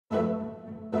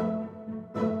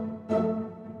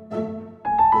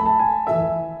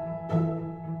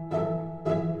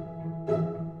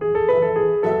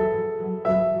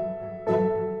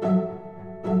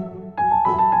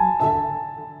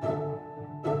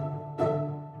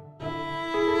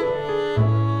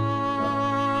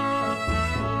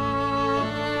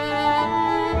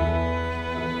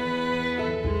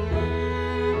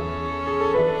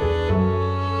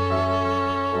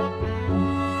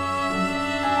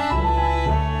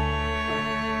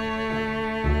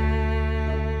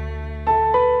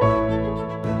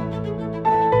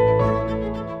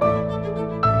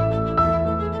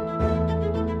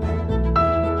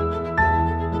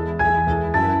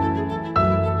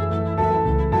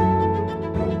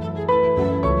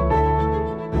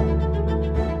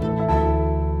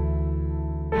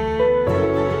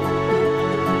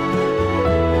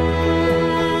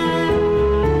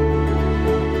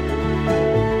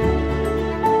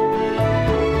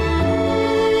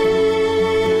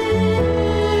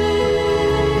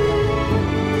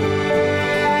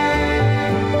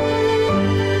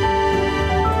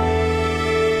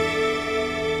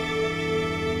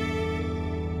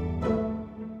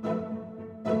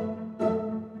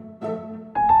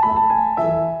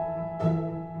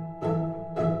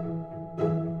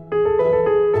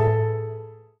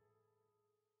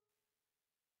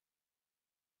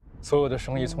所有的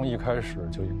生意从一开始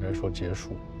就应该说结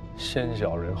束，先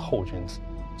小人后君子，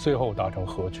最后达成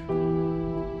和局。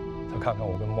再看看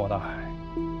我跟莫大海，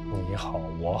你好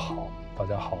我好，大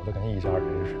家好的跟一家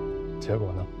人似的，结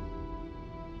果呢，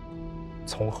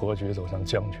从和局走向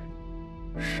僵局，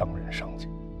伤人伤己。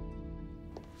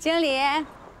经理，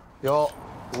哟，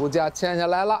物价签下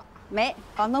来了。没，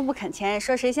房东不肯签，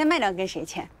说谁先卖掉跟谁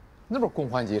签。那不是公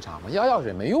换机场吗？要钥匙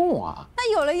也没用啊。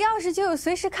那有了钥匙就有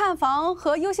随时看房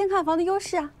和优先看房的优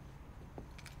势啊。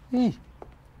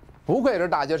不愧是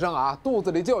大学生啊，肚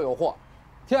子里就有货。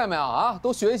听见没有啊？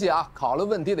都学习啊，考了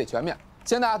问题得全面。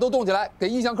现在都动起来，给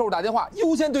意向客户打电话，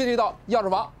优先对这道钥匙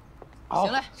房。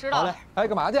行嘞，知道了。哎，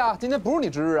干嘛去啊？今天不是你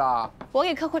值日啊？我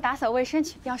给客户打扫卫生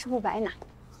去，钥匙不白拿。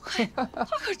他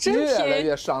可真越来拼。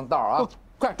越上道啊！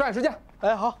快抓紧时间。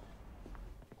哎，好。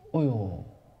哎呦，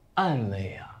暗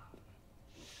卫啊！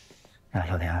哎，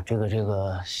小田，这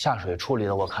个下水处理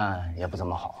的我看也不怎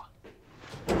么好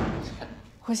啊。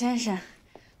胡先生，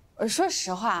说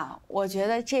实话，我觉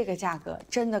得这个价格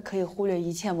真的可以忽略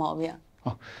一切毛病。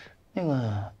哦，那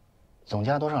个总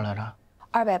价多少来着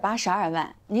？282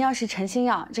万。您要是诚心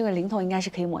要，这个零头应该是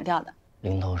可以抹掉的。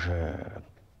零头是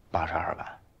82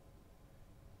万。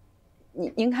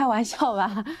您开玩笑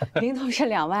吧？零头是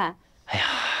2万。哎呀，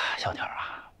小田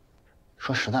啊，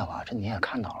说实在话，这你也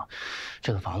看到了，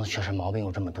这个房子确实毛病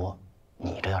有这么多，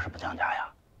你这要是不降价呀，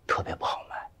特别不好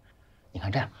卖。你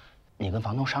看这样，你跟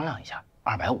房东商量一下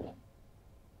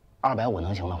，250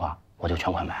能行的话，我就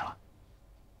全款买了。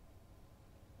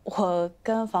我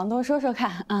跟房东说说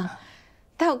看啊，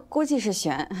但估计是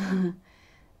悬。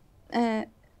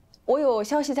我有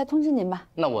消息再通知您吧。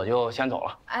那我就先走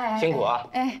了，辛苦啊。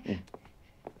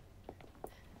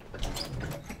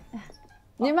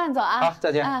您慢走啊。好，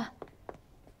再见。啊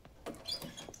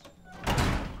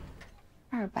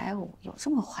，250有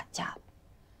这么还价的？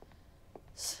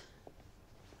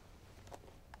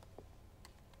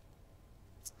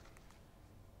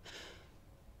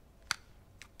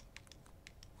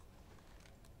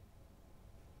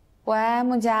喂，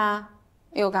木佳，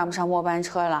又赶不上末班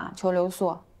车了，求留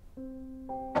宿。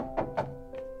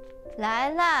来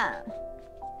啦，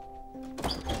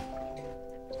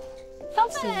老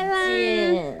板来啦！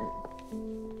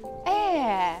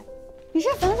哎，你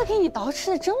这房子给你捯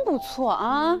饬的真不错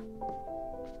啊！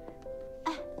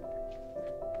哎，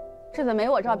这怎么没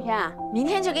我照片啊？明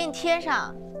天就给你贴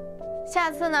上。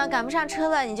下次呢，赶不上车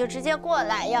了，你就直接过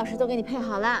来，钥匙都给你配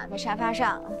好了，在沙发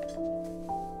上。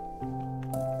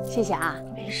谢谢啊。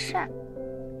没事儿。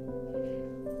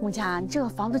木佳，你这个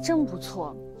房子真不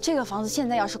错。这个房子现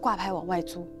在要是挂牌往外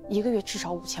租，1个月至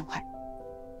少5000块。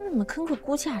你怎么跟个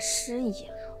估价师一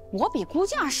样？我比估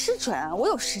价师准，我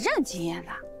有实战经验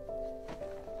的。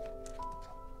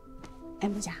哎，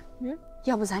木佳，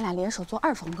要不咱俩联手做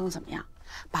2房东怎么样？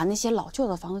把那些老旧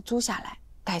的房子租下来，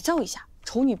改造一下，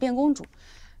丑女变公主，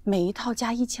每一套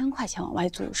加1000块钱往外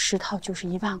租，10套就是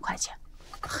1万块钱，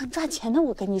很赚钱的。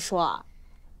我跟你说，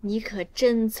你可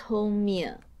真聪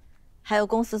明。还有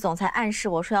公司总裁暗示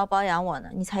我说要包养我呢，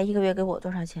你才1个月给我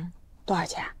多少钱？多少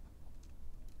钱？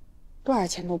多少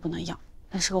钱都不能要，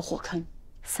那是个火坑。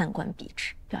3观笔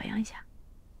直，表扬一下。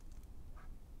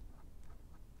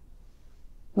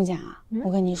木佳啊，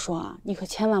我跟你说啊，你可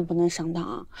千万不能上当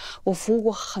啊！我服务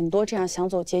过很多这样想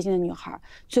走捷径的女孩，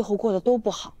最后过得都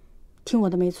不好。听我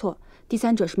的没错，第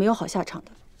三者是没有好下场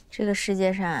的。这个世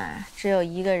界上啊，只有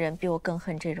一个人比我更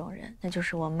恨这种人，那就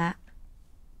是我妈。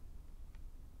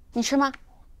你吃吗？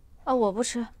我不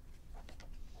吃。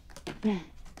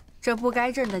这不该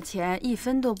挣的钱1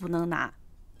分都不能拿，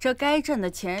这该挣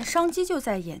的钱商机就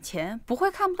在眼前，不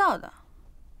会看不到的。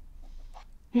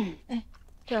哎，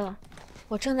对了，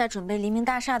我正在准备黎明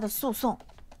大厦的诉讼，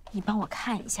你帮我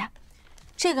看一下。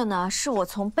这个呢，是我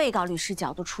从被告律师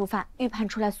角度出发，预判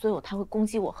出来所有他会攻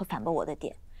击我和反驳我的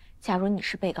点。假如你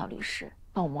是被告律师，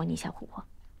帮我模拟一下琥珀。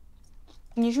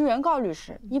你是原告律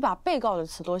师，你把被告的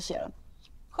词都写了。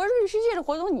可是律师界的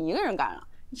活动你一个人干了。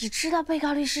你知道被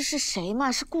告律师是谁吗？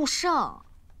是顾胜。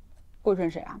顾胜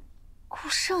谁啊？顾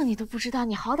胜你都不知道，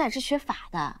你好歹是学法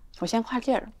的。我先跨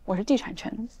界了，我是地产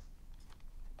圈的。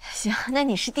行，那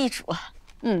你是地主。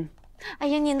哎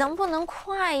呀，你能不能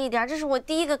快一点？这是我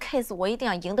第一个 case， 我一定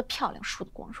要赢得漂亮，输得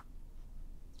光荣。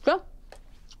行，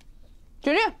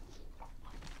起立。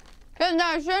现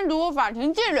在宣读法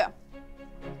庭纪律。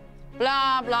不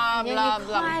啦不啦不啦不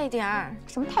啦！你快点儿！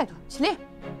什么态度？起立！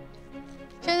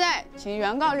现在请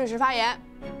原告律师发言。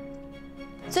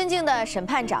尊敬的审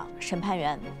判长、审判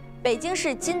员，北京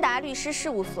市金达律师事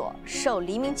务所受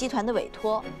黎明集团的委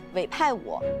托，委派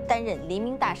我担任黎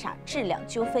明大厦质量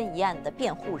纠纷一案的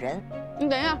辩护人。你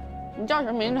等一下，你叫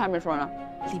什么名字还没说呢？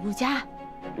李慕嘉。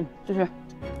继续。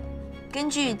根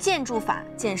据《建筑法》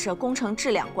《建设工程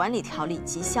质量管理条例》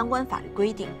及相关法律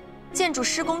规定，建筑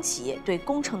施工企业对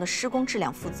工程的施工质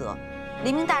量负责。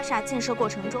黎明大厦建设过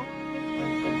程中，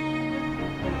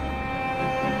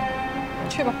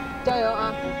去吧，加油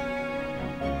啊！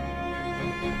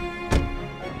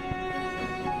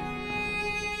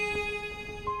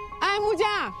哎，木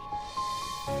佳，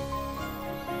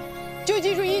就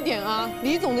记住一点啊，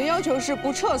李总的要求是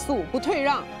不撤诉、不退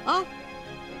让啊。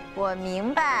我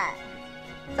明白。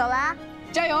走了啊，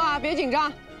加油啊，别紧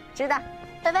张。知道，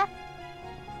拜拜。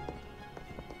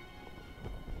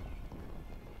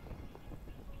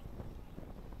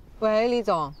喂，李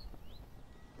总。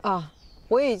啊，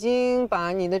我已经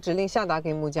把你的指令下达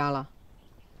给木佳了，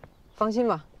放心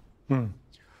吧。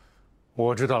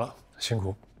我知道了，辛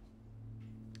苦。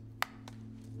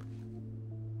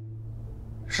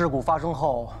事故发生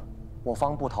后，我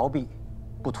方不逃避，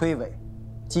不推诿，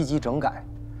积极整改，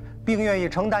并愿意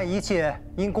承担一切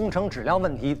因工程质量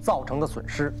问题造成的损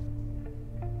失。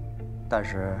但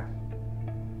是，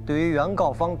对于原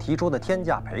告方提出的天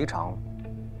价赔偿，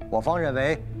我方认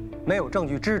为没有证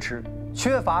据支持，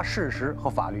缺乏事实和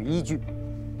法律依据，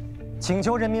请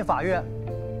求人民法院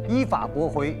依法驳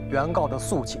回原告的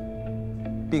诉请，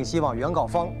并希望原告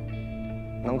方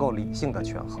能够理性的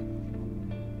权衡。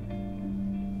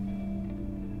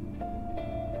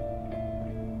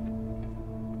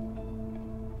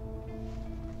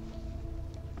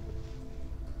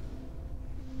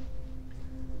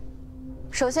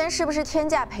首先，是不是天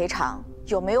价赔偿，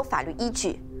有没有法律依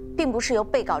据，并不是由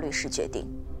被告律师决定。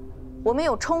我们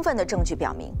有充分的证据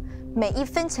表明，每一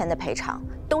分钱的赔偿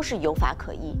都是有法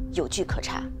可依、有据可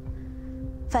查。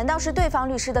反倒是对方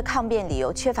律师的抗辩理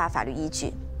由缺乏法律依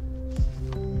据。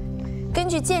根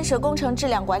据《建设工程质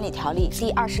量管理条例》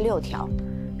第26条，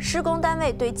施工单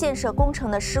位对建设工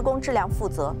程的施工质量负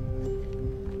责。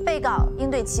被告应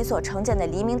对其所承建的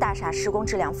黎明大厦施工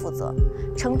质量负责，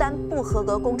承担不合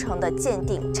格工程的鉴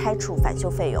定、拆除、返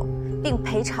修费用，并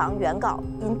赔偿原告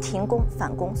因停工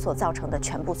返工所造成的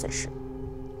全部损失。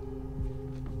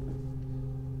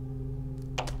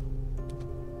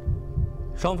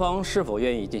双方是否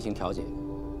愿意进行调解？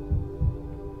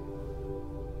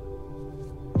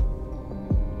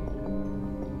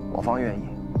我方愿意。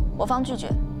我方拒绝。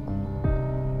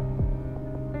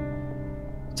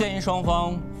鉴于双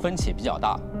方分歧比较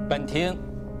大，本庭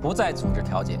不再组织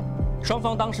调解。双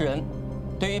方当事人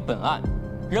对于本案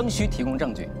仍需提供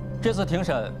证据。这次庭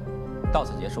审到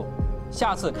此结束，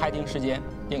下次开庭时间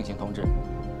另行通知。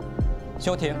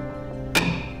休庭。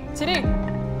起立。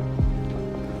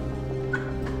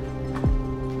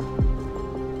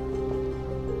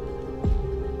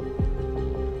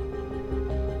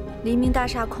黎明大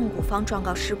厦控股方状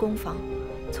告施工方，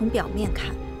从表面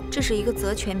看，这是一个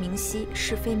责权明晰、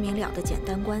是非明了的简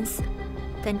单官司，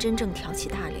但真正挑起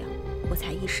大梁，我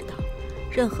才意识到，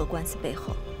任何官司背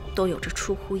后都有着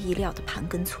出乎意料的盘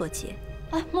根错节。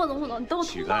哎，莫总，你等我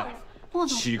起开！莫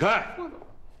总，起开！莫总，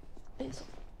哎，总。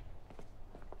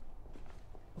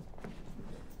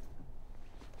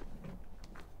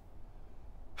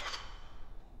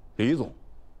李总，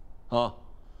啊，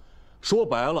说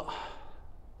白了，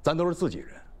咱都是自己人，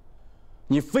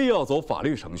你非要走法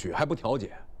律程序还不调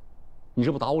解，你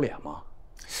这不打我脸吗？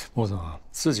莫总，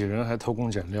自己人还偷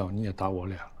工减料，你也打我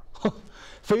脸了。哼，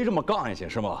非这么杠下去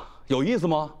是吗？有意思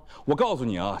吗？我告诉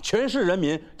你啊，全市人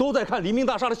民都在看黎明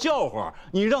大厦的笑话，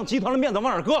你让集团的面子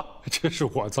往哪儿搁？这是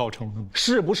我造成的吗？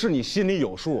是不是你心里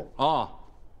有数啊？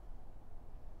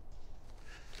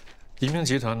黎明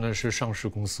集团呢是上市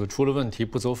公司，出了问题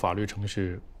不走法律程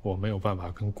序，我没有办法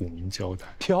跟股民交代。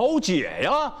调解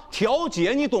呀，调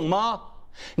解，你懂吗？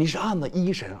你是案子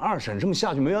1审、2审这么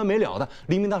下去没完没了的，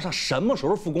黎明大厦什么时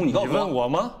候复工？你告诉我。你问我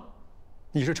吗？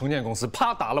你是承建公司，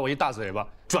啪打了我一大嘴巴，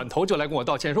转头就来跟我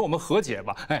道歉，说我们和解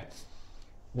吧。哎，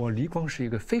我黎光是一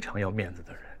个非常要面子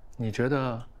的人，你觉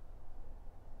得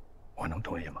我能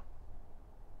同意吗？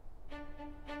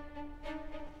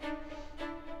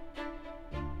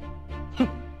哼，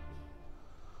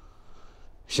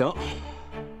行，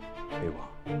李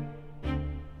光，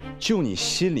就你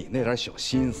心里那点小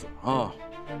心思啊，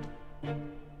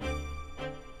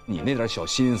你那点小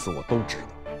心思我都知道。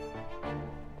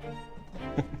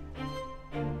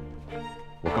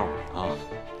我告诉你啊，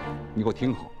你给我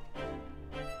听好，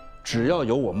只要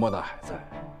有我莫大海在，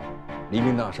黎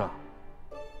明大厦，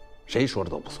谁说的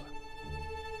都不算。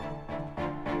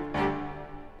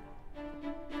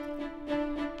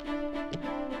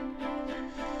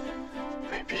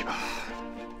未必吧。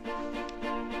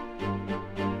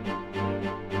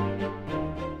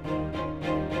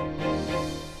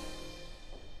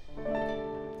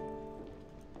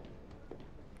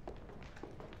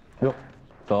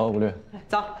早，吴律。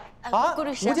早。啊，顾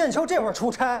律师，吴建秋这会儿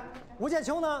出差，吴建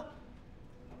秋呢？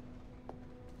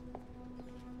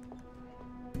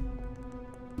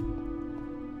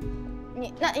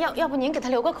你那要不您给他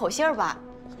留个口信儿吧？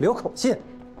留口信，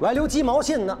我还留鸡毛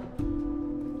信呢。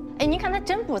哎，您看他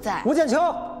真不在。吴建秋，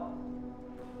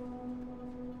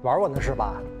玩我呢是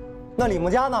吧？那李木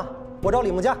家呢？我找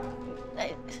李木家。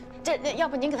哎，这要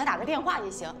不您给他打个电话也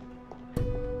行。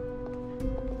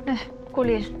哎，顾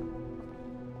律，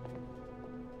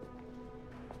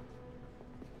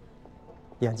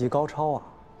演技高超啊！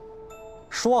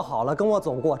说好了跟我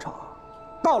走过场，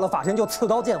到了法庭就刺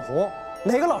刀见红。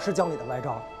哪个老师教你的歪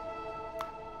招？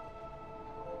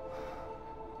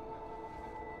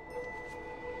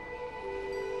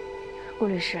顾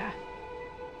律师，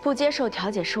不接受调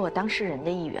解是我当事人的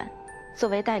意愿。作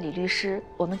为代理律师，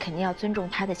我们肯定要尊重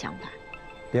他的想法。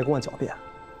别跟我狡辩，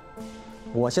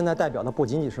我现在代表的不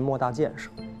仅仅是莫大建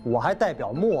设，我还代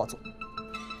表莫总。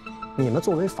你们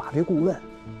作为法律顾问，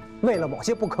为了某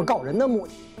些不可告人的目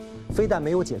的，非但没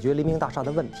有解决黎明大厦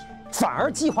的问题，反而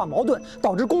激化矛盾，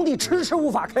导致工地迟迟无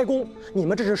法开工。你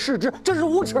们这是失职，这是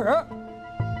无耻！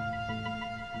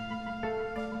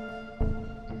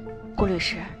顾律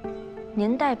师，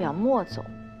您代表莫总，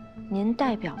您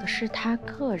代表的是他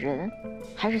个人，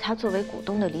还是他作为股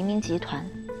东的黎明集团？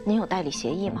您有代理协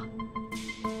议吗？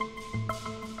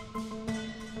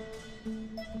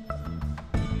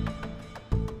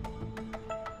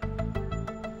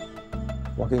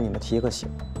我给你们提个醒，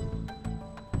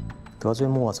得罪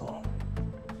莫总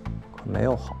可没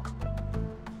有好处，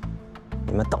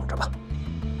你们等着吧。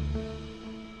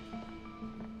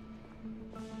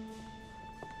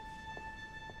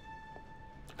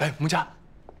哎，木家，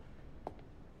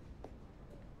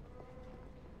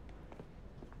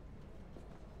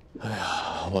哎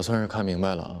呀，我算是看明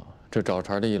白了啊！这找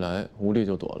茬的一来，无力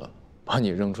就躲了，把你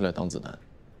扔出来当子弹，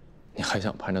你还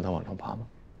想攀着他往上爬吗？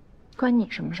关你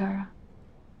什么事儿啊？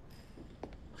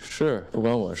是不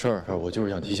关我事儿，我就是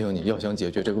想提醒你，要想解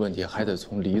决这个问题，还得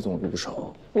从李总入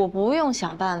手。我不用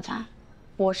想办法，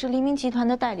我是黎明集团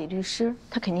的代理律师，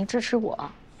他肯定支持我。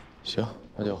行，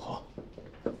那就好。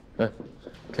哎，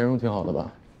田荣挺好的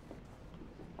吧？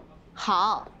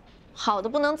好，好的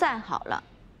不能再好了。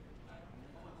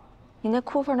你那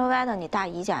裤缝都歪到你大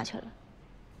姨家去了。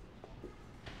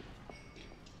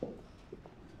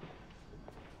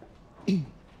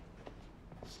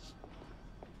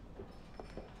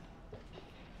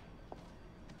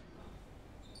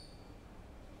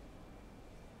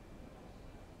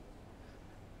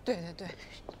对对对，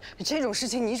这种事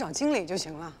情你找经理就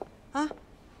行了啊。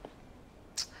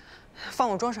放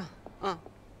我桌上，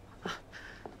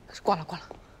挂了。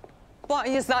不好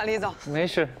意思啊，李总。没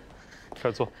事，这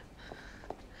儿坐。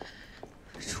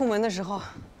出门的时候，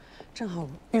正好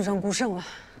遇上顾胜了。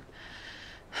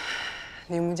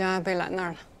李木家被拦那儿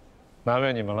了。难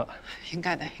为你们了。应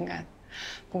该的。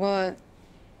不过，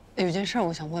有件事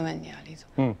我想问问你啊，李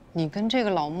总。你跟这个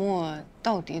老莫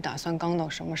到底打算刚到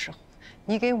什么时候？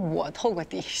你给我透个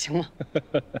底行吗？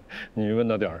你问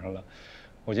到点儿上了。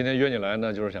我今天约你来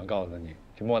呢，就是想告诉你，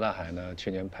这莫大海呢，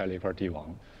去年拍了一块帝王，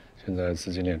现在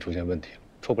资金链出现问题了，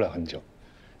出不了很久，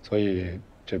所以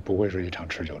这不会是一场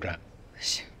持久战。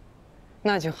行，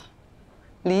那就好。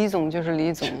李总就是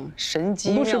李总，神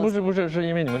机妙算。不是，是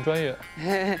因为你们专业。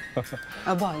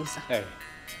不好意思啊。哎，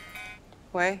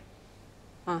喂，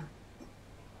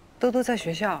多多在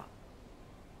学校。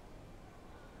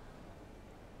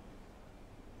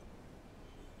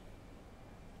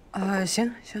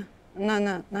行，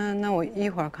那我一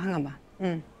会儿看看吧。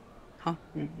好，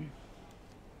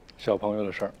小朋友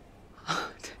的事儿，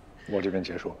我这边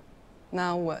结束了。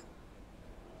那我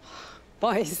不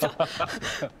好意思啊，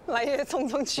来也匆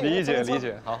匆去。理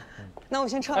解，好。那我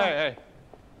先撤了。哎。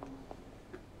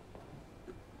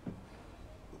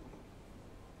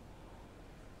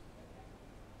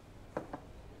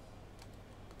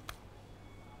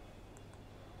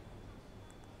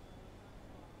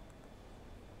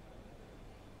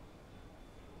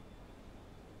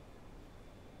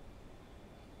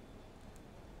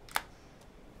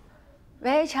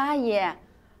喂，陈阿姨，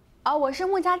我是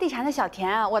穆家地产的小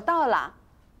田，我到了。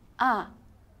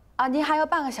您还要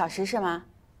半个小时是吗？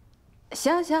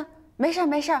行，没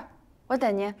事，我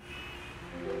等您。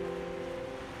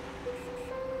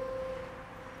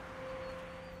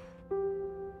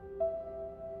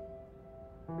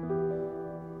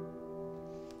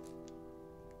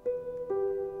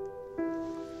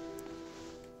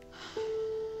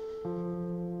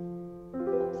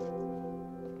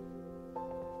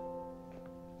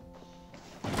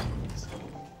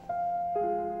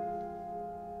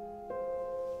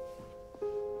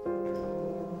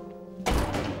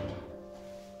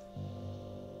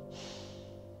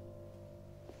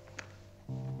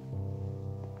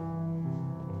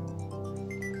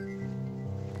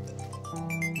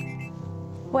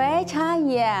喂，常阿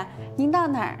姨，您到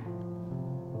哪儿？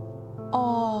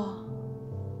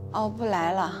哦，不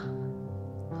来了。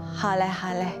好嘞，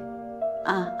好嘞，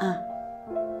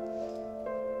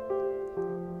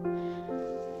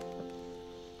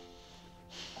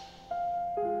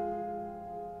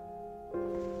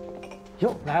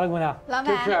哟，来了，姑娘，老板，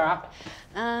这吃点啊？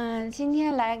今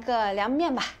天来个凉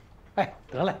面吧。哎，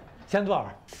得嘞，先坐会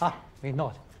儿啊，给你弄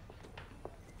去。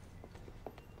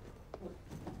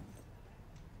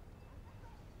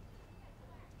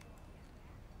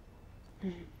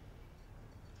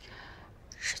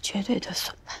是绝对的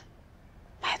损盘，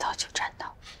买到就占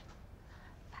到，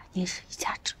把您是一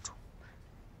家之主。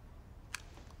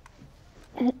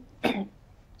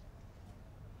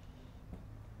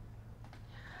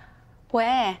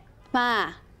喂，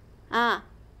妈，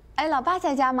哎，老爸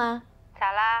在家吗？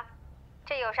咋啦？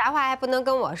这有啥话还不能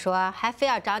跟我说，还非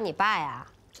要找你爸呀？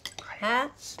啊？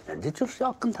人家就是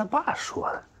要跟他爸说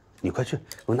的。你快去，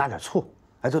给我拿点醋，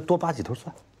哎，就多拔几头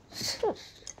蒜。是。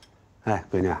哎，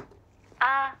闺女。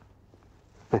啊。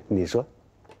哎，你说，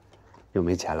又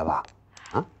没钱了吧？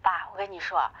啊？爸，我跟你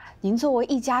说，您作为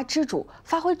一家之主，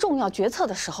发挥重要决策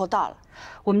的时候到了。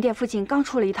我们店附近刚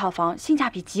出了一套房，性价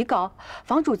比极高，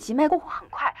房主急卖过户很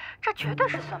快，这绝对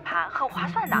是损盘，很划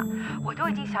算的。我都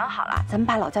已经想好了，咱们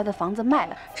把老家的房子卖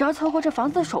了，只要凑够这房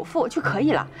子的首付就可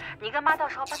以了。你跟妈到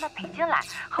时候搬到北京来，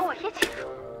和我一起住。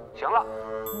行了，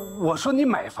我说你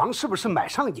买房是不是买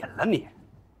上瘾了你？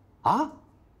啊？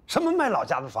什么卖老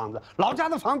家的房子？老家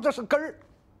的房子这是根儿，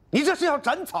你这是要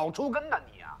斩草除根呐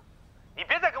你啊！你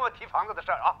别再跟我提房子的事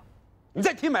儿啊！你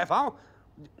再提买房，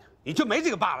你就没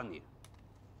这个爸了你。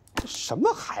这什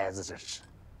么孩子这是？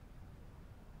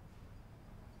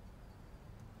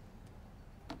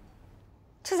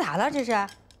这咋了？这是，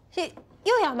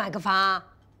又要买个房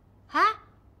啊？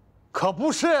可不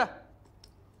是。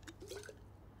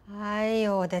哎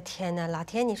呦我的天哪！老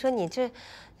天，你说你这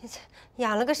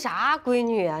养了个啥闺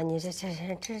女啊？你这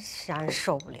真是让人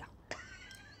受不了。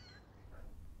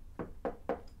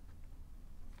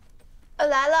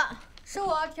来了，是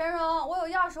我田荣，我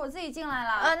有钥匙，我自己进来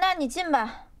了。那你进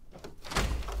吧。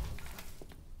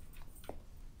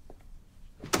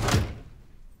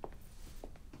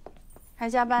还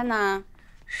加班呢？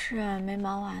是啊，没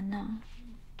忙完呢。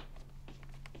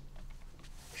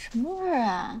什么味儿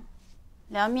啊？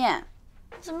凉面。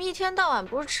怎么一天到晚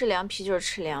不是吃凉皮就是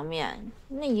吃凉面？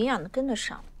那营养能跟得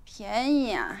上？便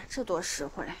宜啊，这多实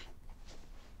惠。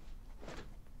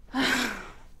哎，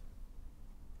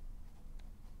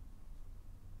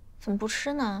怎么不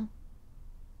吃呢？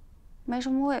没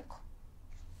什么胃口。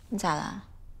你咋了？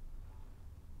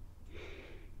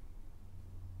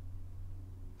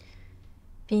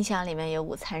冰箱里面有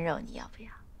午餐肉，你要不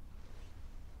要？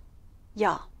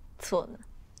要。醋呢？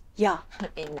要。我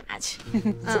给你拿去。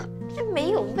这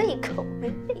没有胃口，没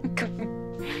胃口。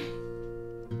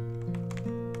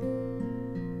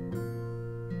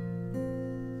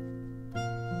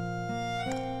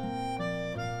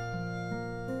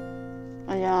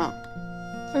阿江，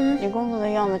你工作的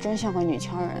样子真像个女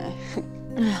强人。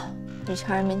哎呀，女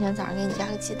强人明天早上给你加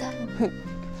个鸡蛋。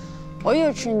我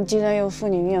越吃你鸡蛋越敷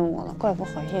你面膜了，怪不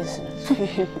好意思的。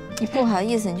你不好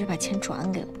意思，你就把钱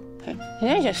转给我。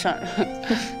那些事儿。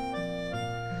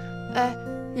哎，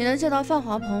你能见到范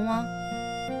华鹏吗？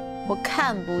我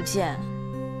看不见。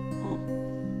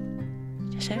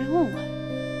这谁问我？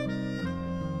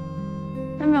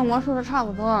这面膜是不是差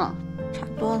不多了？差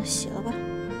不多了，洗了吧。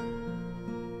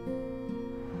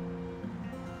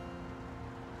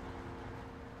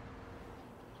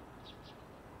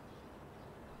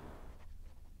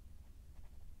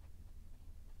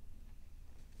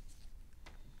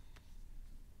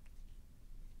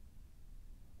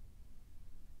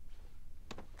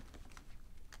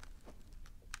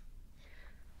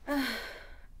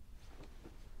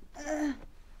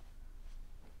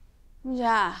木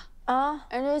佳啊，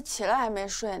人家起来还没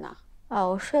睡呢。啊，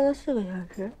我睡了4个小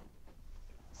时。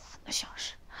4个小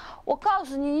时，我告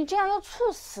诉你，你这样要猝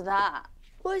死的。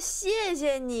我谢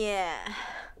谢你。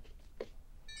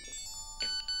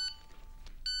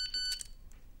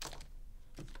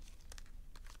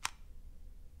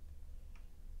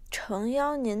诚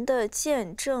邀您的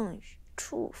见证与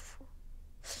祝福。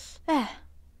哎，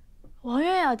王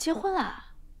媛要结婚了。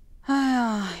哎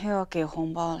呀，又要给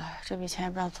红包了，这笔钱也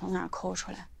不知道从哪儿抠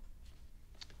出来。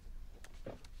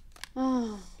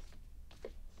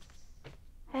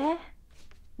哎，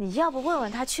你要不问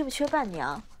问他缺不缺伴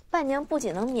娘？伴娘不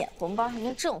仅能免红包，还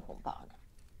能挣红包呢。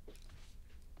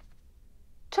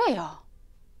这样，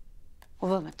我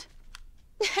问问他。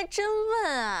你还真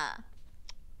问啊？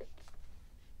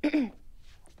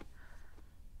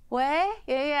喂，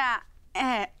圆圆，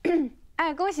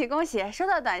哎，恭喜恭喜，收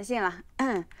到短信了。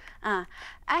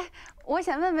哎，我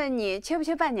想问问你，缺不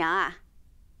缺伴娘啊？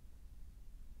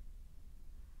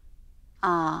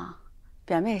啊，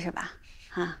表妹是吧？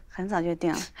啊，很早就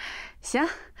定了。行，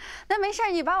那没事，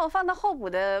你把我放到候补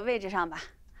的位置上吧。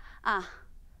啊，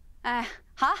哎，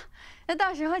好，那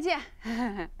到时候见。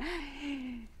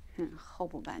候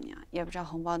补伴娘也不知道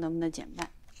红包能不能减半。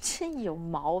真有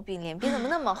毛病，脸皮怎么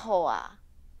那么厚啊？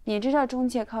你知道中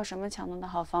介靠什么抢到的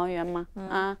好房源吗？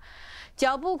啊，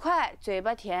脚步快，嘴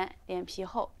巴甜，脸皮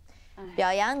厚。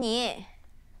表扬你，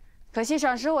可惜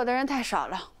赏识我的人太少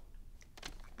了。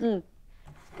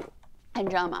你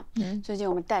知道吗？最近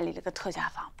我们代理了个特价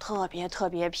房，特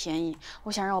别便宜，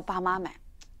我想让我爸妈买，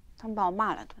他们把我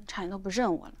骂了，差点都不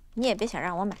认我了。你也别想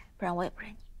让我买，不然我也不认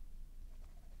你。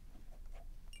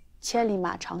千里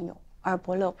马常有，而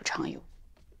伯乐不常有。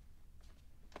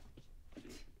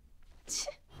切。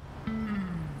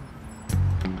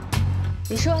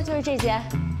你说就是这间，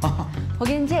我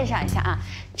给你介绍一下啊，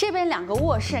这边2个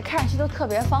卧室看上去都特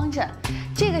别方正。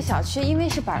这个小区因为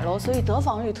是板楼，所以得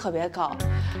房率特别高。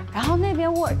然后那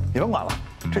边你甭管了，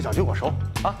这小区我熟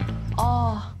啊。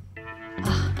哦，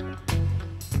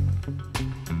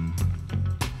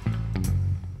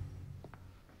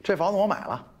这房子我买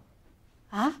了。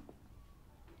啊？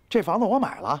这房子我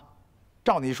买了，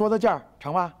照你说的价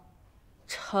成吧？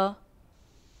成。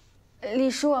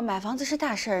李叔，买房子是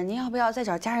大事儿，您要不要再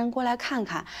找家人过来看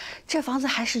看？这房子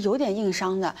还是有点硬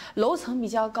伤的，楼层比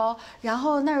较高，然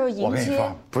后那儿有迎接。我跟你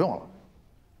说，不用了，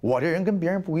我这人跟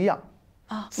别人不一样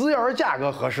啊，只要是价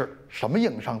格合适，什么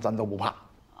硬伤咱都不怕，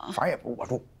反正也不是我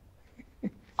住。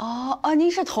哦，您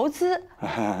是投资？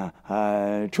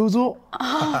出租。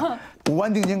5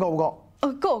万定金够不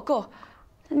够？够。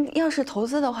要是投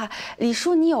资的话，李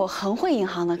叔，你有恒汇银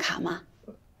行的卡吗？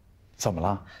怎么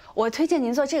了？我推荐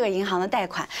您做这个银行的贷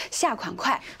款，下款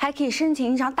快，还可以申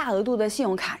请一张大额度的信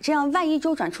用卡，这样万一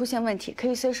周转出现问题，可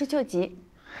以随时救急。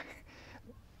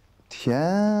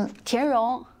田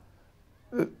荣，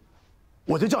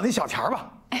我就叫你小田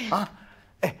吧。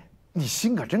你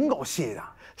心可真够细的，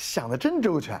想得真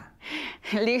周全。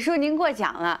李叔，您过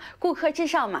奖了，顾客至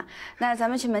上嘛。那咱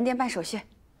们去门店办手续。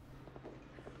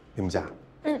李木佳，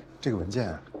这个文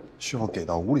件需要给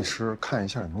到吴律师看一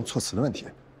下有没有措辞的问题。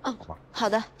好吧。好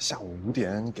的。下午5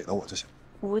点你给到我就行。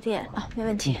5点啊，没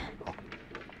问题。好。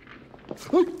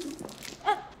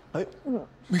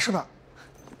没事吧？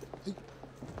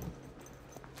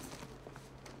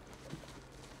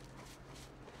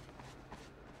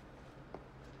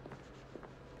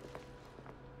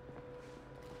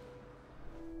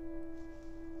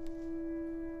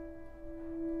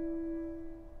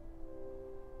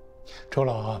周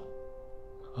老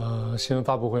啊，新闻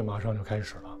发布会马上就开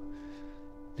始了。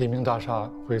黎明大厦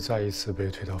会再一次被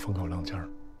推到风口浪尖儿，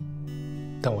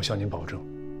但我向您保证，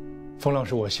风浪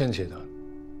是我掀起的，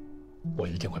我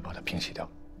一定会把它平息掉。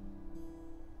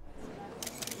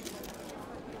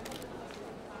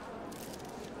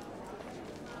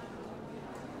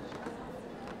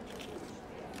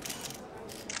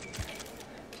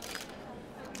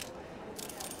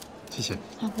谢谢。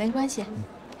没关系。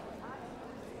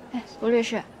吴律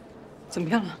师，怎么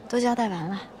样了？都交代完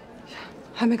了，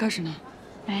还没开始呢。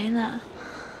没呢。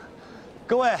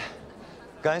各位，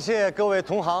感谢各位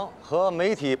同行和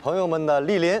媒体朋友们的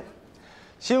莅临，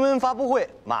新闻发布会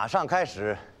马上开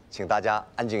始，请大家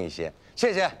安静一些，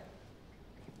谢谢。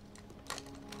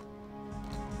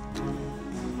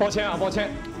抱歉，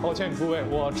诸位，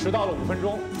我迟到了5分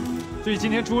钟，所以今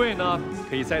天诸位呢，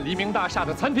可以在黎明大厦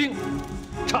的餐厅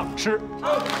畅吃。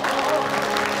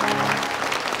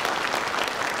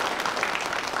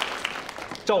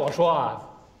照我说啊，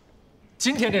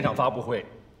今天这场发布会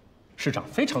是场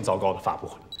非常糟糕的发布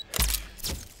会。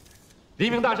黎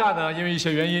明大厦呢，因为一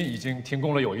些原因已经停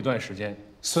工了有一段时间，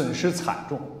损失惨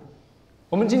重。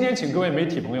我们今天请各位媒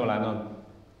体朋友来呢，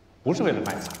不是为了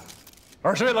卖惨，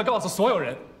而是为了告诉所有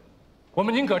人，我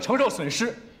们宁可承受损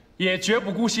失，也绝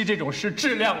不姑息这种视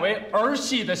质量为儿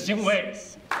戏的行为。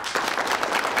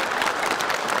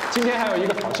今天还有一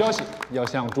个好消息要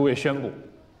向诸位宣布。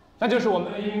那就是我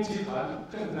们的ENG集团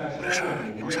正在收购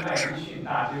原来集训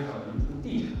大街上的一处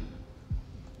地产。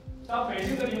当北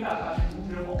京的黎明大厦竣工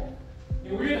之后，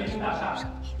纽约的黎明大厦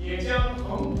也将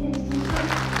横空出世。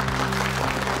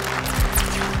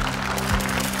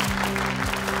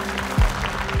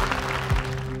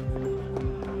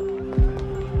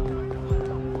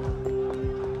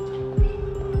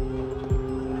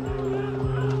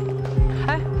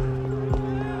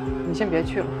你先别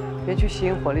去了，别去吸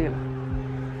引火力了。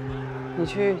你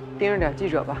去盯着点记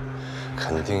者吧。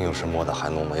肯定又是摸的还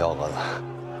弄的幺蛾子，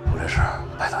吴律师，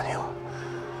拜托你了。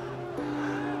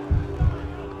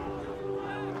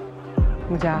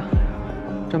穆佳，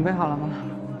准备好了吗？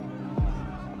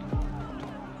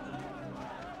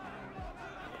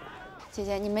姐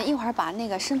姐，你们一会儿把那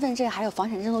个身份证还有房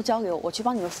产证都交给我，我去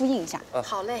帮你们复印一下。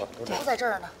好嘞，都在这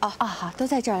儿呢。好，都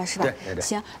在这儿了是吧？对。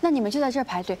行，那你们就在这儿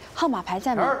排队，号码牌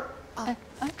在吗？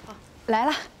来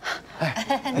了。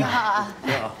你好啊。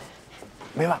你好。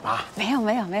没晚吧？没有，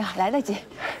来得及。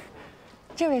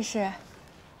这位是？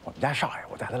我们家少爷，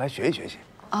我带他来学习学习。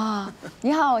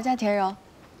你好，我叫田荣。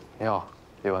你好，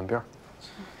李万兵。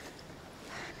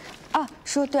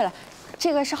说对了。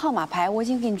这个是号码牌，我已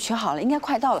经给你取好了，应该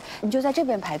快到了，你就在这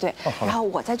边排队，然后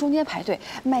我在中间排队，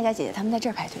卖家姐姐他们在这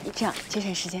儿排队，这样节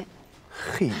省时间。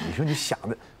嘿，你说你想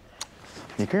的，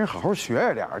你跟人好好学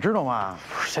着点，知道吗？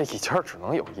不是，这一家只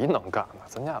能有一能干的，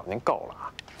咱家有您够了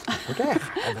啊。你说这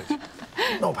孩子，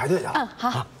那我排队去了。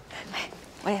好，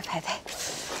我也排队。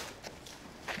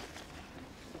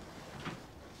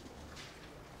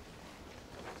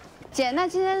姐，那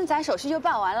今天咱手续就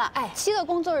办完了。7个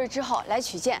工作日之后来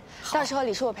取件，到时候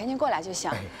李叔我陪您过来就行。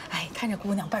看这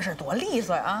姑娘办事多利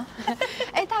索啊！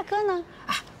大哥呢？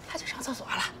他去上厕所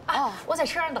了。我在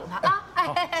车上等他啊。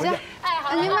行，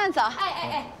好，您慢走。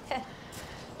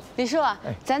李叔，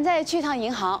咱再去一趟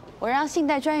银行，我让信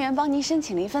贷专员帮您申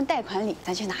请了一份贷款礼，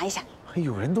咱去拿一下。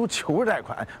有人都求着贷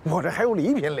款，我这还有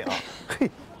礼品领。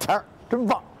嘿，钱儿真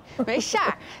棒。没事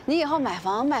儿，你以后买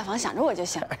房卖房想着我就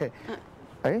行。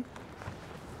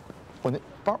我那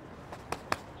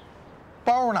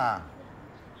包呢？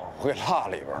我给落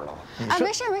里边了。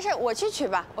没事，我去取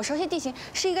吧。我熟悉地形，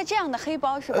是一个这样的黑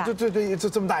包是吧？对，就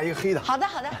这么大一个黑的。好的。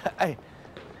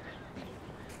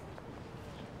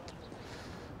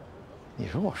你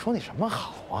说我说你什么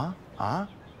好啊？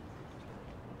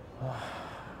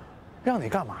让你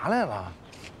干嘛来了？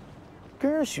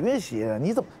跟人学习，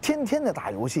你怎么天天的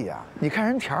打游戏啊？你看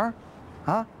人田儿，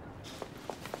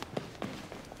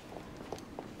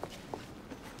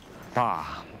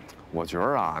爸，我觉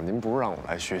着啊，您不是让我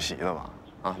来学习的吧？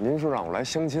您是让我来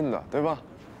相亲的，对吧？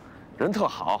人特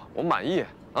好，我满意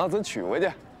啊，咱娶回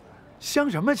去。相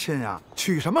什么亲啊？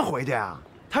娶什么回去啊？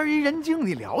他是一人精，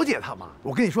你了解他吗？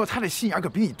我跟你说，他这心眼可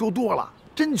比你多了。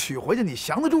真娶回去，你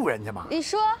降得住人家吗？李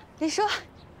叔，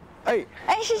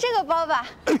是这个包吧？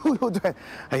对，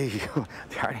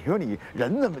田儿，你说你人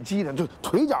那么机灵，就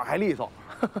腿脚还利索。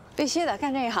必须的，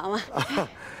干这一行嘛。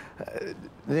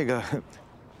那个。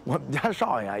我们家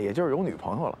少爷啊，也就是有女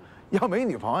朋友了。要没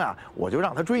女朋友啊，我就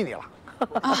让他追你了。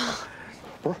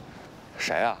不是，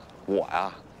谁呀？我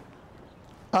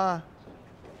呀？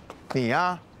你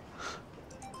呀？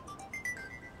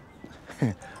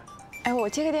我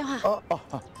接个电话。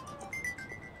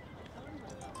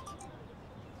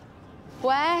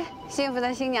喂，幸福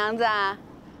的新娘子啊。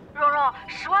蓉蓉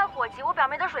，10万火急，我表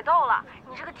妹的水痘了，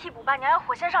你这个替补伴娘要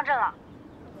火线上阵了。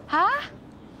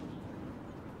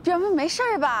表妹没事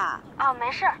吧？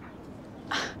没事。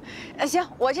行，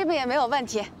我这边也没有问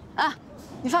题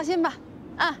你放心吧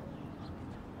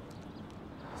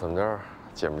怎么着，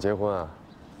姐们结婚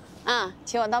啊？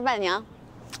请我当伴娘。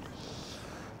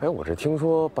我这听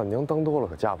说伴娘当多了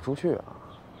可嫁不出去啊。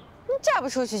嫁不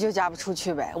出去就嫁不出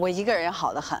去呗，我一个人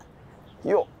好得很。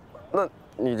哟，那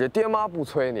你这爹妈不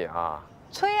催你啊？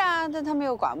催啊，但他们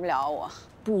又管不了我。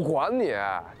不管你？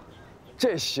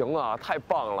这行啊，太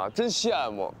棒了，真羡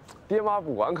慕。爹妈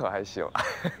不管可还行。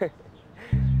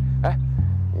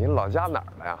你老家哪儿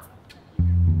的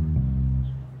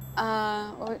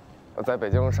呀？我在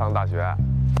北京上大学。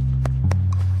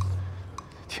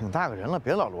挺大个人了，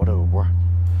别老罗这个锅。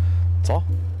走。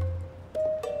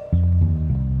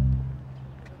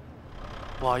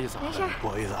不好意思，没事，不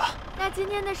好意思。那今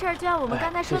天的事儿就按我们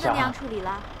刚才说的那样处理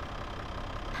了。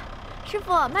师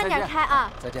傅，慢点开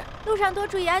啊！再见。路上多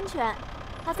注意安全。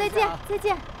好，再见。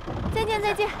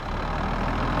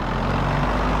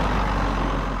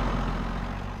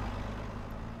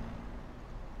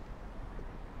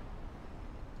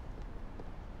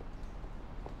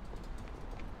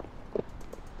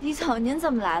李总，您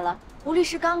怎么来了？吴律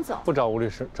师刚走。不找吴律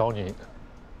师，找你。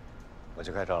我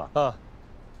去开车了。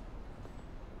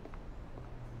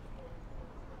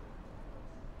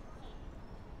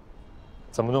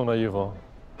怎么弄的衣服？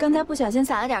刚才不小心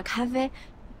洒了点咖啡。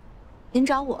您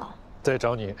找我？对，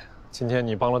找你。今天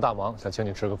你帮了大忙，想请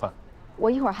你吃个饭。我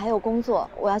一会儿还有工作，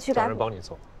我要去改。找人帮你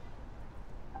做。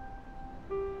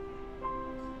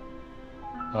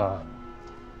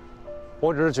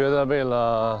我只是觉得为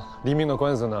了黎明的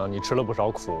官司呢，你吃了不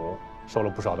少苦，受了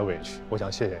不少的委屈，我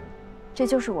想谢谢你。这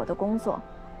就是我的工作，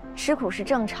吃苦是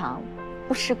正常，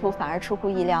不吃苦反而出乎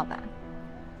意料吧。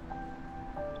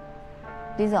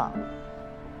李总，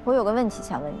我有个问题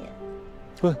想问您。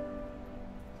问。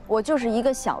我就是一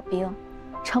个小兵，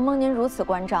承蒙您如此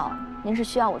关照，您是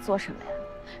需要我做什么呀？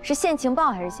是献情报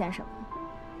还是献什么？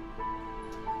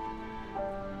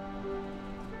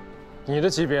你的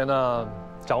级别呢，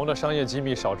掌握的商业机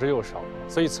密少之又少，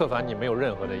所以策反你没有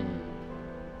任何的意义。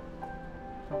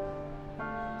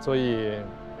所以，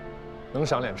能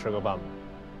赏脸吃个饭吗？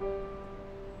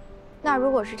那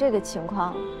如果是这个情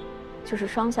况，就是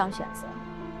双向选择。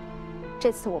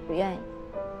这次我不愿意。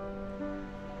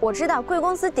我知道贵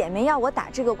公司点名要我打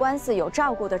这个官司有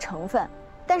照顾的成分，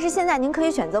但是现在您可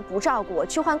以选择不照顾我，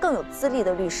去换更有资历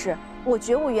的律师，我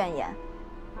绝无怨言。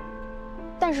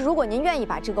但是如果您愿意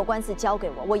把这个官司交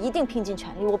给我，我一定拼尽全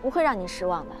力，我不会让您失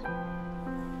望的。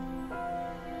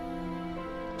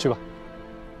去吧。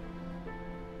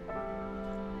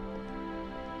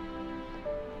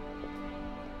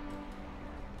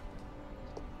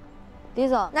李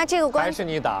总，那这个官还是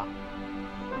你打。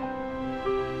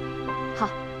好。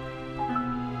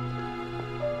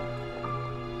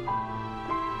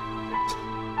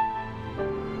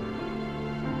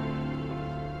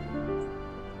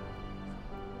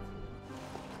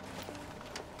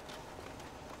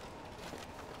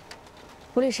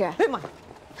胡律师，哎呀妈，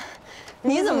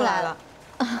你怎么来了？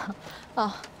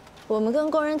哦，我们跟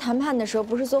工人谈判的时候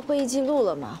不是做会议记录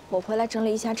了吗？我回来整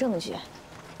理一下证据。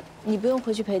你不用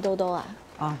回去陪兜兜啊？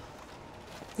啊，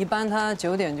一般他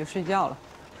9点就睡觉了。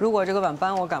如果这个晚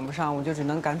班我赶不上，我就只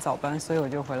能赶早班，所以我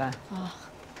就回来。啊，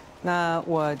那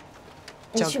我，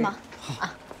你去忙。好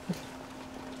啊。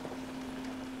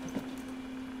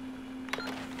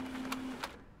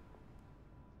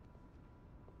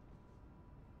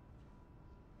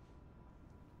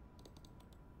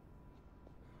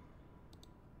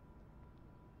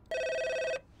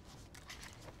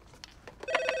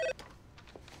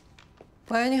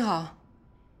喂，你好，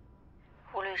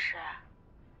胡律师。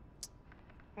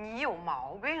你有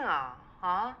毛病啊！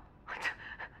啊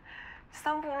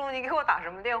，3步路，你给我打什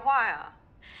么电话呀？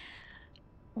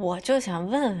我就想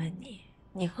问问你，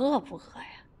你饿不饿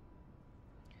呀？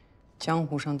江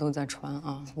湖上都在传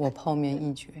啊，我泡面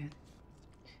一绝，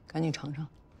赶紧尝尝。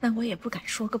那我也不敢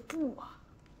说个不啊。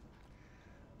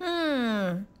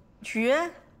绝。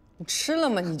你吃了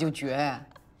吗？你就绝。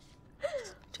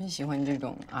真喜欢你这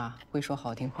种啊会说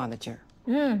好听话的劲儿。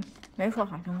没说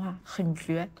好听话，很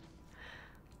绝。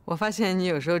我发现你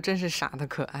有时候真是傻的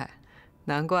可爱，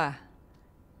难怪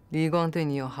黎光对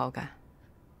你有好感。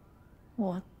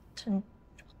我真，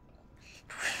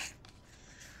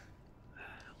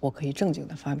我可以正经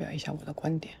的发表一下我的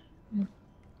观点。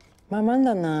慢慢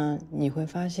的呢，你会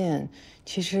发现，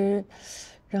其实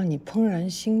让你怦然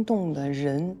心动的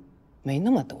人没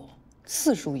那么多，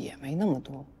次数也没那么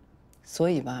多。所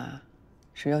以吧，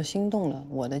只要心动了，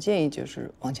我的建议就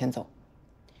是往前走。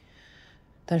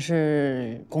但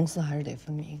是公私还是得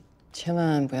分明，千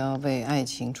万不要为爱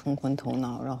情冲昏头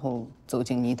脑，然后走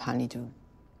进泥潭里就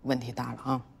问题大了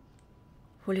啊。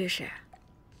胡律师，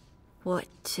我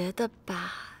觉得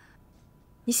吧，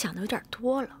你想的有点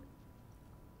多了。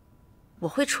我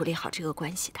会处理好这个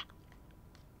关系的。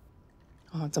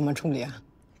哦，怎么处理啊？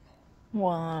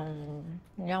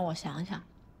你让我想想。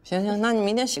行，那你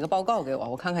明天写个报告给我，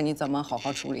我看看你怎么好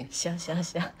好处理。行。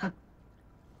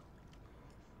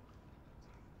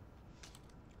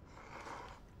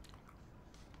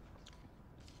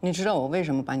你知道我为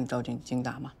什么把你招进京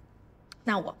大吗？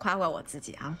那我夸夸我自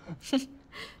己啊，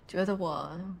觉得我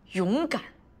勇敢，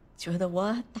觉得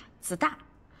我胆子大，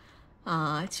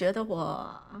啊，觉得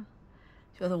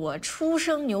我初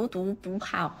生牛犊不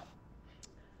怕虎。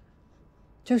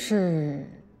就是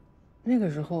那个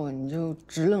时候，你就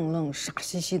直愣愣、傻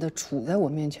兮兮的杵在我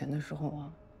面前的时候啊，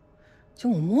就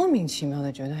我莫名其妙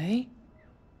的觉得，哎，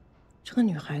这个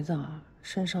女孩子啊，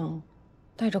身上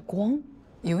带着光，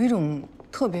有一种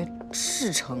特别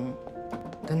赤诚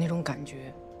的那种感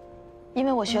觉。因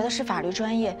为我学的是法律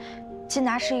专业，金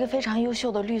达是一个非常优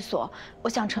秀的律所，我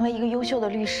想成为一个优秀的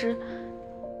律师。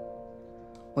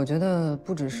我觉得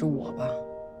不只是我吧，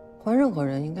换任何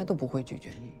人应该都不会拒绝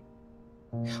你。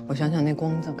我想想那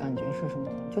光的感觉是什么，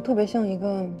就特别像一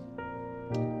个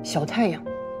小太阳，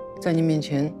在你面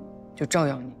前就照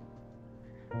耀你。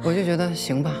我就觉得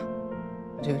行吧，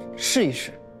我就试一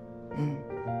试。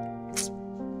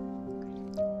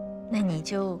那你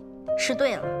就试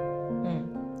对了。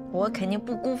我肯定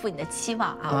不辜负你的期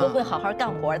望啊，我会好好干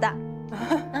活的。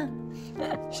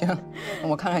行，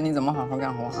我看看你怎么好好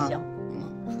干活啊。行。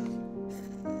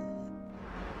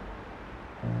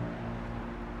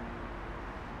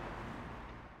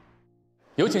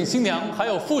有请新娘还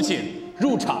有父亲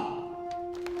入场，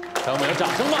让我们有掌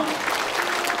声吧。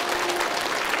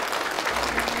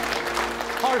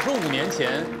25年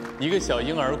前，一个小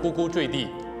婴儿咕咕坠地，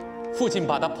父亲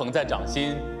把他捧在掌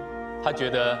心，他觉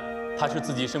得他是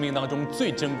自己生命当中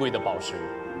最珍贵的宝石。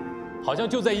好像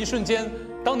就在一瞬间，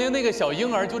当年那个小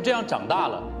婴儿就这样长大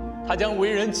了，他将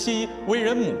为人妻、为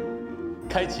人母，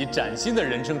开启崭新的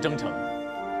人生征程。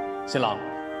新郎，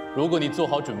如果你做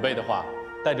好准备的话，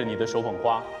带着你的手捧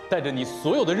花，带着你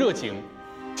所有的热情，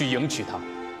去迎娶她。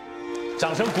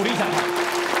掌声鼓励一下他。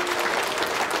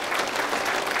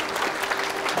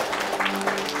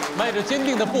迈着坚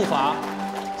定的步伐，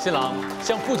新郎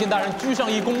向父亲大人鞠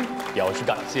上一躬，表示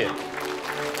感谢。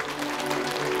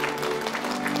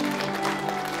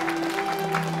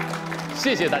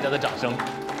谢谢大家的掌声。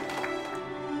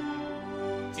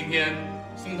今天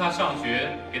送她上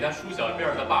学、给她梳小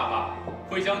辫的爸爸，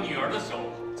会将女儿的手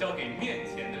交给面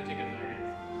前的这个男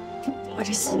人。我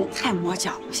这戏太磨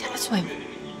脚了，我下来坐一会儿。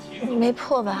你没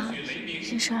破吧？没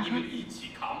事啊。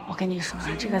我跟你说啊，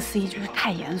这个司仪就是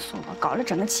太严肃了，搞得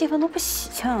整个气氛都不喜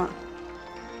庆啊。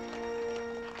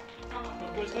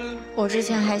我之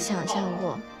前还想象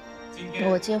过，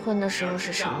我结婚的时候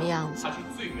是什么样子，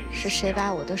是谁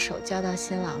把我的手交到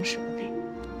新郎手里。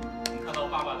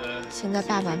现在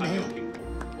爸爸没有，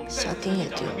小丁也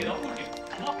丢了。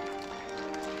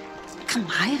干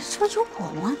嘛呀？这不有我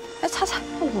吗？来擦擦。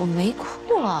我没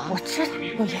哭啊。我知道，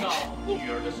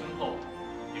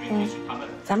我也是。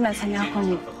咱们来参加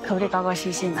婚礼，可不得高高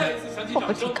兴兴的？我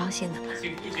不挺高兴的吗？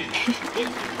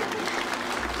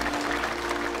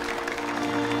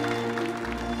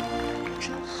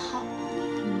真好。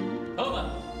朋友们，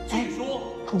据说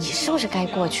你是不是该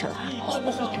过去了？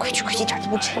快去，一点都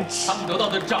不称气。他们得到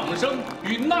的掌声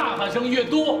与呐喊声越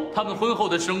多，他们婚后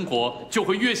的生活就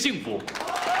会越幸福。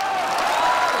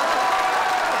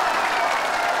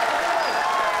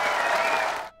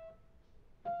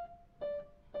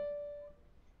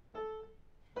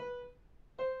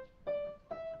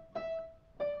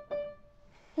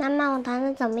妈妈，我弹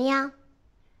的怎么样？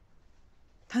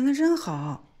弹得真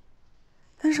好，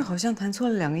但是好像弹错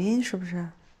了2个音，是不是？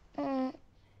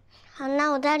好，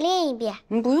那我再练一遍。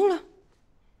不用了。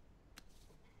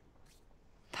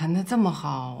弹得这么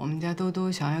好，我们家兜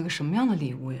兜想要个什么样的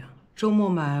礼物呀？周末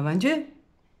买玩具？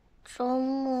周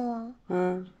末？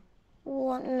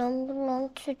我能不能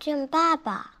去见爸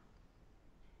爸？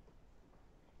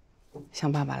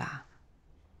想爸爸啦？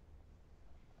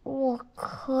我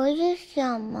可以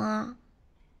想吗？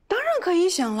当然可以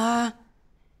想啦。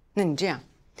那你这样，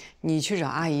你去找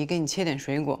阿姨给你切点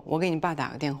水果，我给你爸打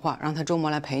个电话，让他周末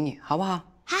来陪你，好不好？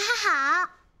好。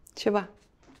去吧。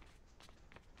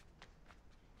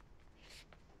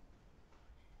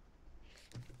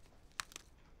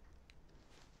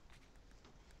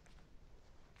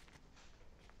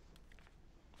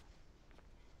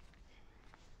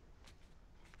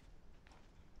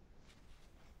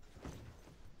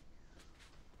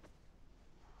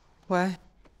喂，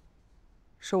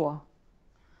是我。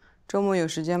周末有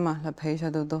时间吗？来陪一下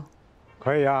豆豆。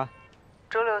可以啊。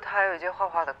周六他还有一节画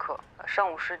画的课，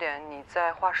上午10点你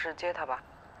在画室接他吧。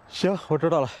行，我知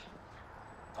道了。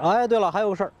哎，对了，还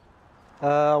有个事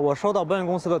儿，我收到保险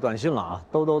公司的短信了啊，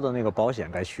兜兜的那个保险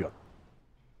该续了。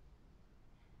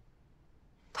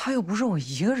他又不是我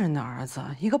一个人的儿子，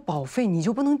一个保费你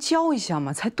就不能交一下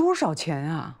吗？才多少钱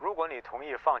啊？如果你同意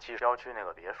放弃郊区那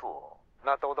个别墅，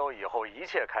那兜兜以后一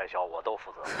切开销我都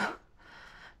负责。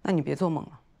那你别做梦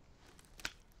了。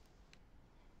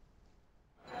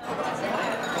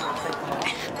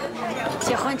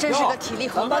结婚真是个体力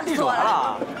活，当地主来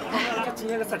了。哎，今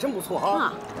天这菜真不错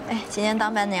哈。哎，今天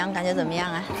当伴娘感觉怎么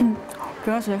样啊？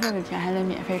交学费的钱还能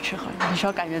免费吃喝，你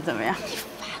说感觉怎么样？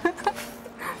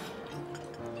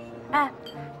哎，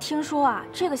听说啊，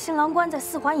这个新郎官在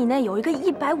4环以内有一个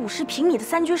150平米的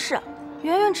3居室，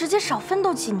圆圆直接少奋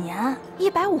斗几年。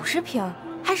150平，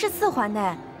还是4环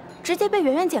内，直接被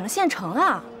圆圆捡了现成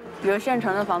啊！有现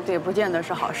成的房子也不见得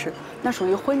是好事，那属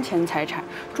于婚前财产，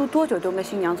住多久都跟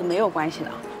新娘子没有关系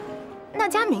的。那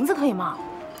加名字可以吗？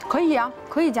可以啊，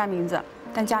可以加名字，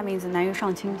但加名字难于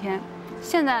上青天。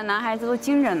现在的男孩子都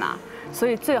精着呢，所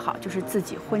以最好就是自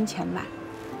己婚前买。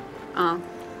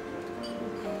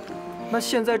那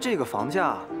现在这个房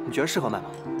价，你觉得适合买吗？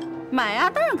买啊，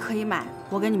当然可以买。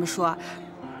我跟你们说，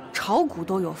炒股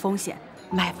都有风险，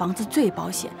买房子最保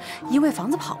险，因为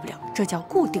房子跑不了，这叫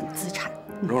固定资产。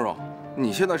蓉蓉，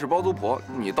你现在是包租婆，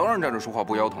你当然站着说话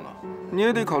不腰疼了。你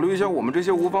也得考虑一下我们这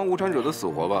些无房无产者的死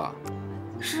活吧。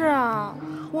是啊，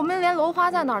我们连楼花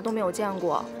在哪儿都没有见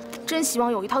过，真希望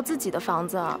有一套自己的房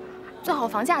子，最好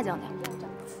房价降点。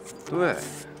对，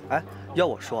哎，要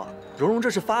我说，蓉蓉这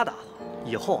是发达了，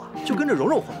以后啊就跟着蓉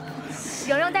蓉混。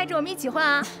蓉蓉带着我们一起混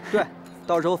啊！对，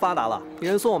到时候发达了，一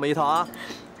人送我们一套啊。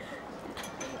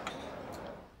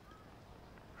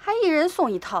还一人送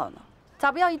一套呢，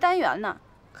咋不要一单元呢？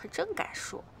可真敢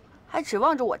说，还指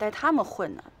望着我带他们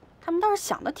混呢。他们倒是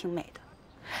想的挺美的。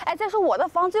哎，再说我的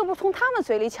房子又不是从他们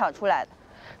嘴里抢出来的，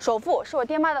首付是我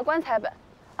爹妈的棺材本，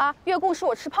啊，月供是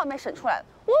我吃泡面省出来的。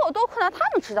我有多困难，他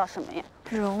们知道什么呀？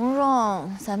蓉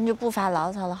蓉，咱们就不发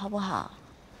牢骚了，好不好？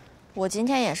我今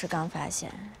天也是刚发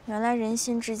现，原来人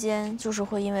心之间就是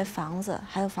会因为房子，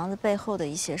还有房子背后的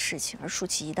一些事情而竖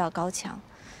起一道高墙。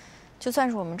就算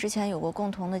是我们之前有过共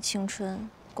同的青春、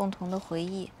共同的回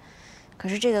忆，可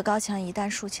是这个高墙一旦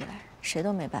竖起来，谁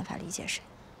都没办法理解谁。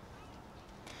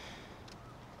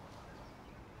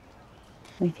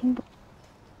没听懂。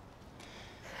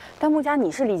但穆家，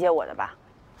你是理解我的吧？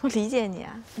我理解你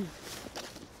啊。嗯。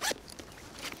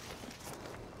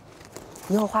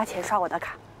以后花钱刷我的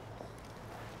卡。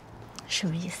什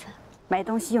么意思？买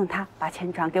东西用它，把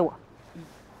钱转给我。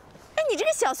哎，你这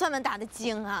个小算盘打得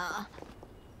精啊！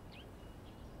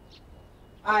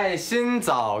爱心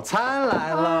早餐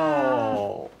来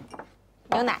喽！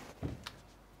牛奶。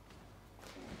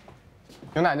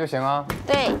牛奶就行啊。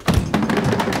对。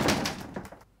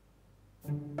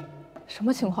什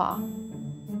么情况啊？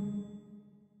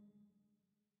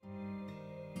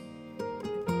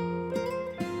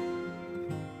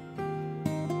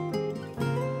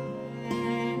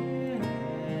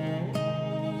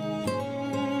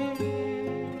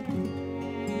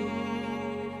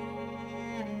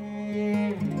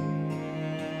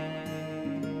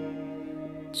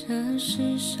这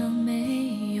世上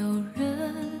没有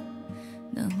人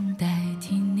能代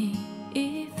替你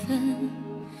一份，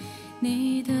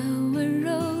你的温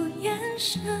柔眼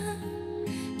神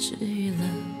治愈了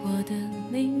我的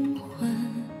灵魂，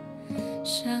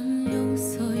想用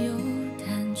所有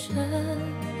单纯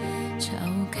敲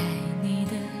开你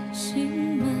的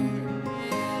心门，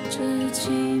这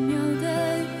奇妙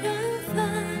的缘分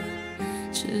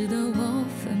值得我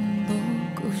奋不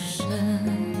顾身。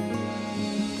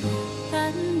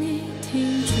伴你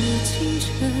停止清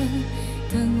晨，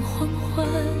等黄昏，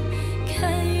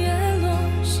看月落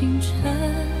星辰，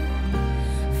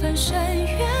翻山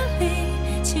越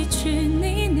岭，崎岖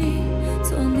泥泞，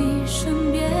做你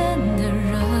身边的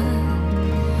人。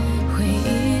回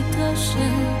忆多深，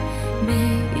每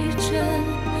一帧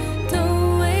都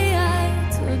为爱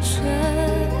作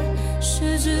证，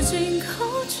十指紧扣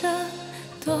着，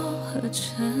多合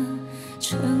成，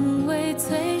成为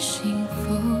最幸福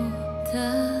的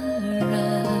人。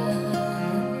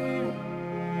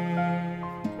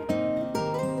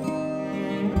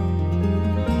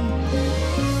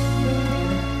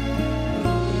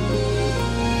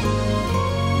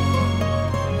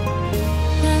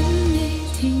伴你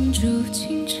停驻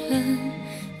清晨，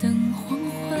等黄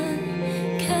昏，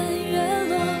看月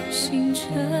落星辰，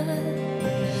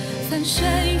翻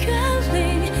山越岭，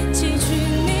崎岖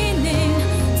泥泞，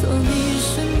做你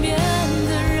身边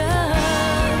的人。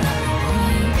回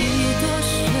忆多深，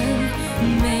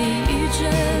每一帧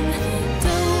都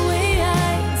为爱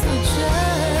作证，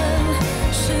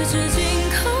十指紧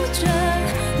扣着，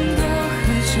多合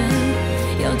真，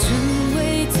要成为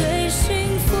最幸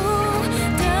福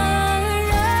的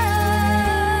人。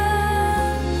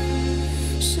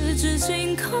十指紧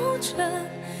扣着，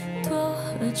多合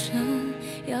真，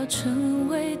要成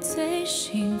为最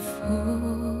幸福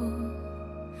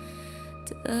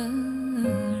的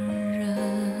人。